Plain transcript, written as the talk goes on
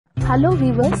Hello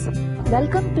viewers,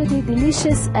 welcome to the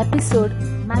delicious episode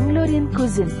Mangalorean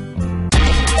Cuisine.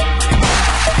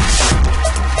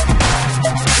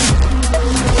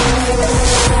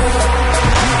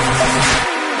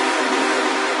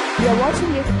 You are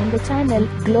watching it in the channel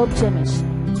Gemish.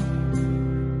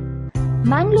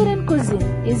 Mangalorean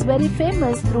cuisine is very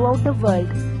famous throughout the world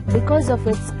because of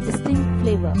its distinct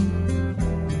flavor.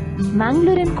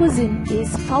 Mangalorean cuisine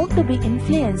is found to be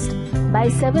influenced by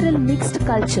several mixed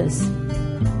cultures.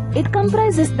 It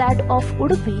comprises that of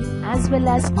Udupi as well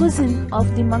as cuisine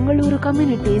of the Mangaluru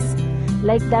communities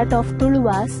like that of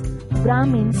Tuluvas,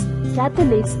 Brahmins,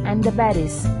 Catholics and the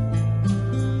Baris.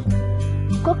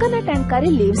 Coconut and curry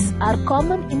leaves are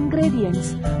common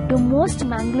ingredients to most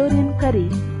Mangalorean curry,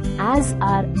 as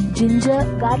are ginger,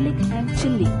 garlic and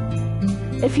chilli.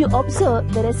 If you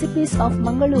observe, the recipes of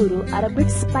Mangaluru are a bit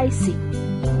spicy.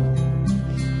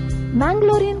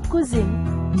 Mangalorean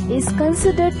cuisine is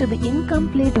considered to be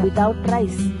incomplete without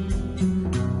rice.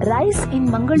 Rice in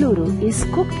Mangaluru is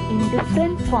cooked in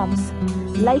different forms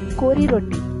like kori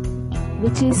roti,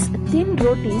 which is thin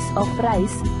rotis of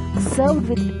rice served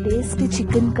with tasty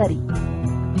chicken curry.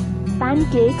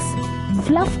 Pancakes,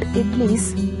 fluffed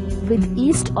idlis with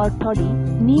yeast or toddy,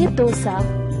 neer dosa,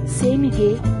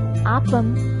 semige, appam,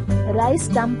 rice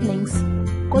dumplings,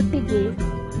 kottige,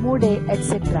 mude,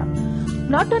 etc.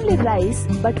 Not only rice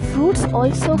but fruits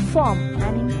also form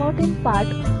an important part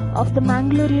of the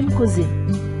Mangalorean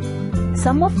cuisine.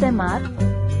 Some of them are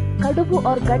kadubu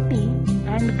or gatti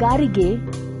and garige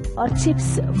or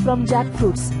chips from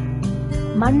jackfruits,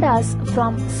 mandas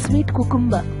from sweet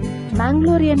cucumber,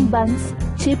 Mangalorean buns,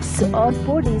 chips or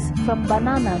podis from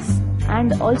bananas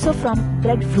and also from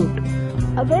breadfruit.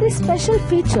 A very special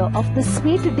feature of the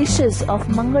sweet dishes of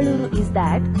Mangaluru is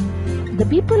that the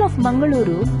people of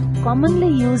Mangaluru commonly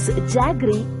use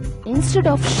jaggery instead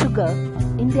of sugar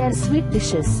in their sweet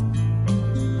dishes.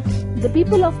 The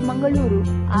people of Mangaluru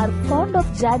are fond of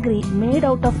jaggery made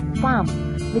out of palm,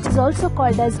 which is also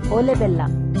called as olebella.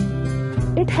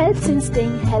 It helps in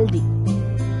staying healthy.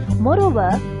 Moreover,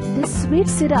 this sweet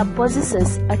syrup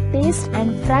possesses a taste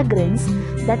and fragrance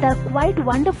that are quite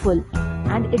wonderful,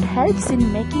 and it helps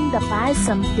in making the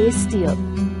payasam tastier.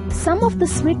 Some of the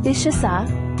sweet dishes are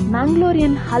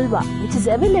Mangalorean halwa, which is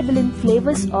available in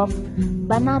flavors of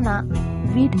banana,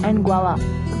 wheat and guava.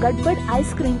 Gudbad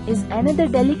ice cream is another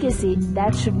delicacy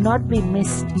that should not be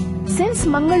missed. Since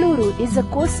Mangaluru is a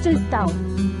coastal town,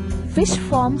 fish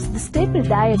forms the staple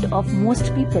diet of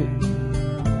most people.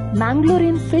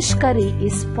 Mangalorean fish curry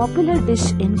is a popular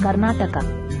dish in Karnataka.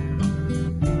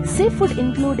 Seafood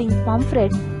including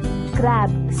pomfret,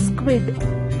 crab, squid,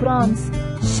 prawns,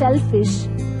 shellfish,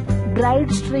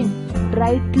 dried shrimp,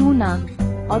 dried tuna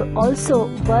are also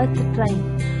worth trying.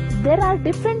 There are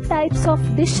different types of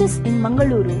dishes in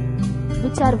Mangaluru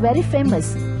which are very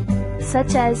famous,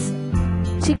 such as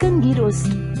chicken ghee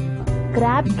roast,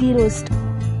 crab ghee roast,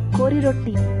 kori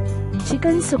roti,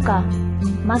 chicken sukka,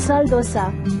 masala dosa,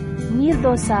 neer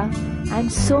dosa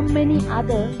and so many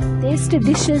other tasty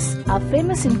dishes are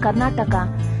famous in Karnataka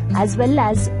as well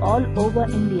as all over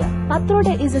India.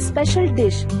 Patrode is a special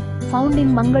dish found in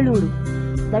Mangaluru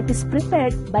that is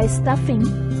prepared by stuffing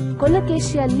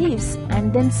colocasia leaves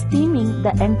and then steaming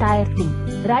the entire thing.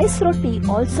 Rice roti,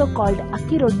 also called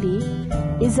akki roti,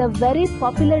 is a very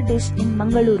popular dish in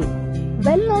Mangaluru.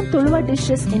 Well-known Tuluva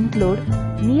dishes include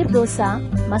neer dosa,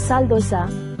 masala dosa,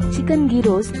 chicken ghee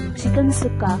roast, chicken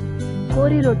sukka,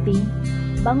 kori roti,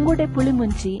 bangude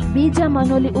pulimunchi, bija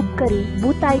manoli uppkari,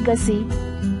 bhutai gasi,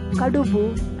 kadubu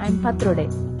and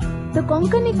patrode. The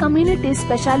Konkani community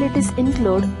specialities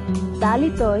include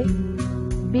Dalitoy,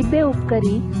 Bibbe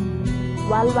Uppkari,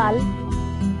 Walwal,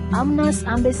 Amnas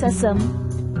Ambe Sasam,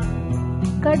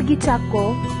 Kadgi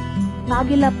Chakko,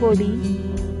 Nagila Podi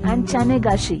and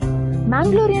Chanegashi.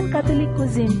 Mangalorean Catholic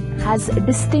cuisine has a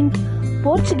distinct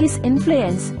Portuguese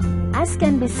influence as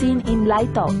can be seen in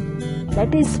laitau,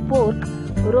 that is pork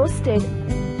roasted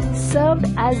served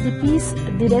as the piece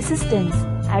de resistance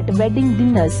at wedding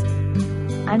dinners,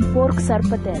 and pork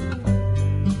sarpatel.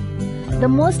 The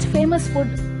most famous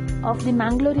food of the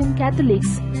Mangalorean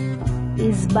Catholics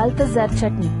is Balthazar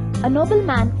chutney. A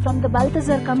nobleman from the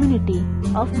Balthazar community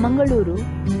of Mangaluru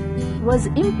was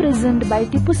imprisoned by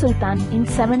Tipu Sultan in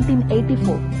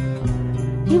 1784.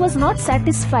 He was not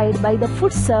satisfied by the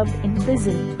food served in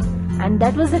prison, and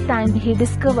that was the time he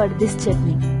discovered this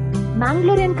chutney.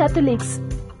 Mangalorean Catholics,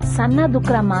 Sanna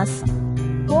Dukramas,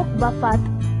 pork buffat,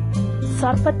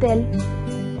 sarpatel,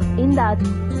 Indat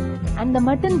and the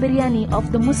mutton biryani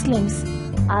of the Muslims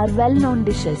are well-known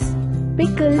dishes.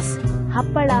 Pickles,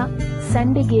 happada,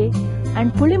 sandige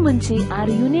and pulimunchi are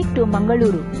unique to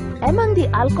Mangaluru. Among the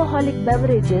alcoholic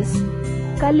beverages,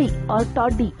 kali or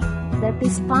toddy, that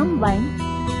is palm wine,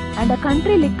 and a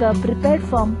country liquor prepared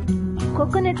from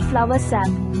coconut flower sap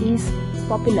is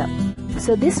popular.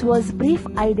 So this was brief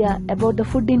idea about the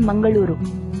food in Mangaluru.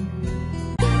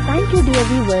 Thank you dear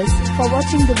viewers for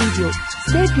watching the video.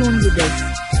 Stay tuned with us.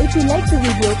 If you like the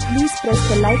video, please press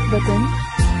the like button,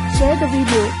 share the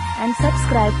video and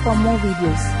subscribe for more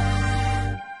videos.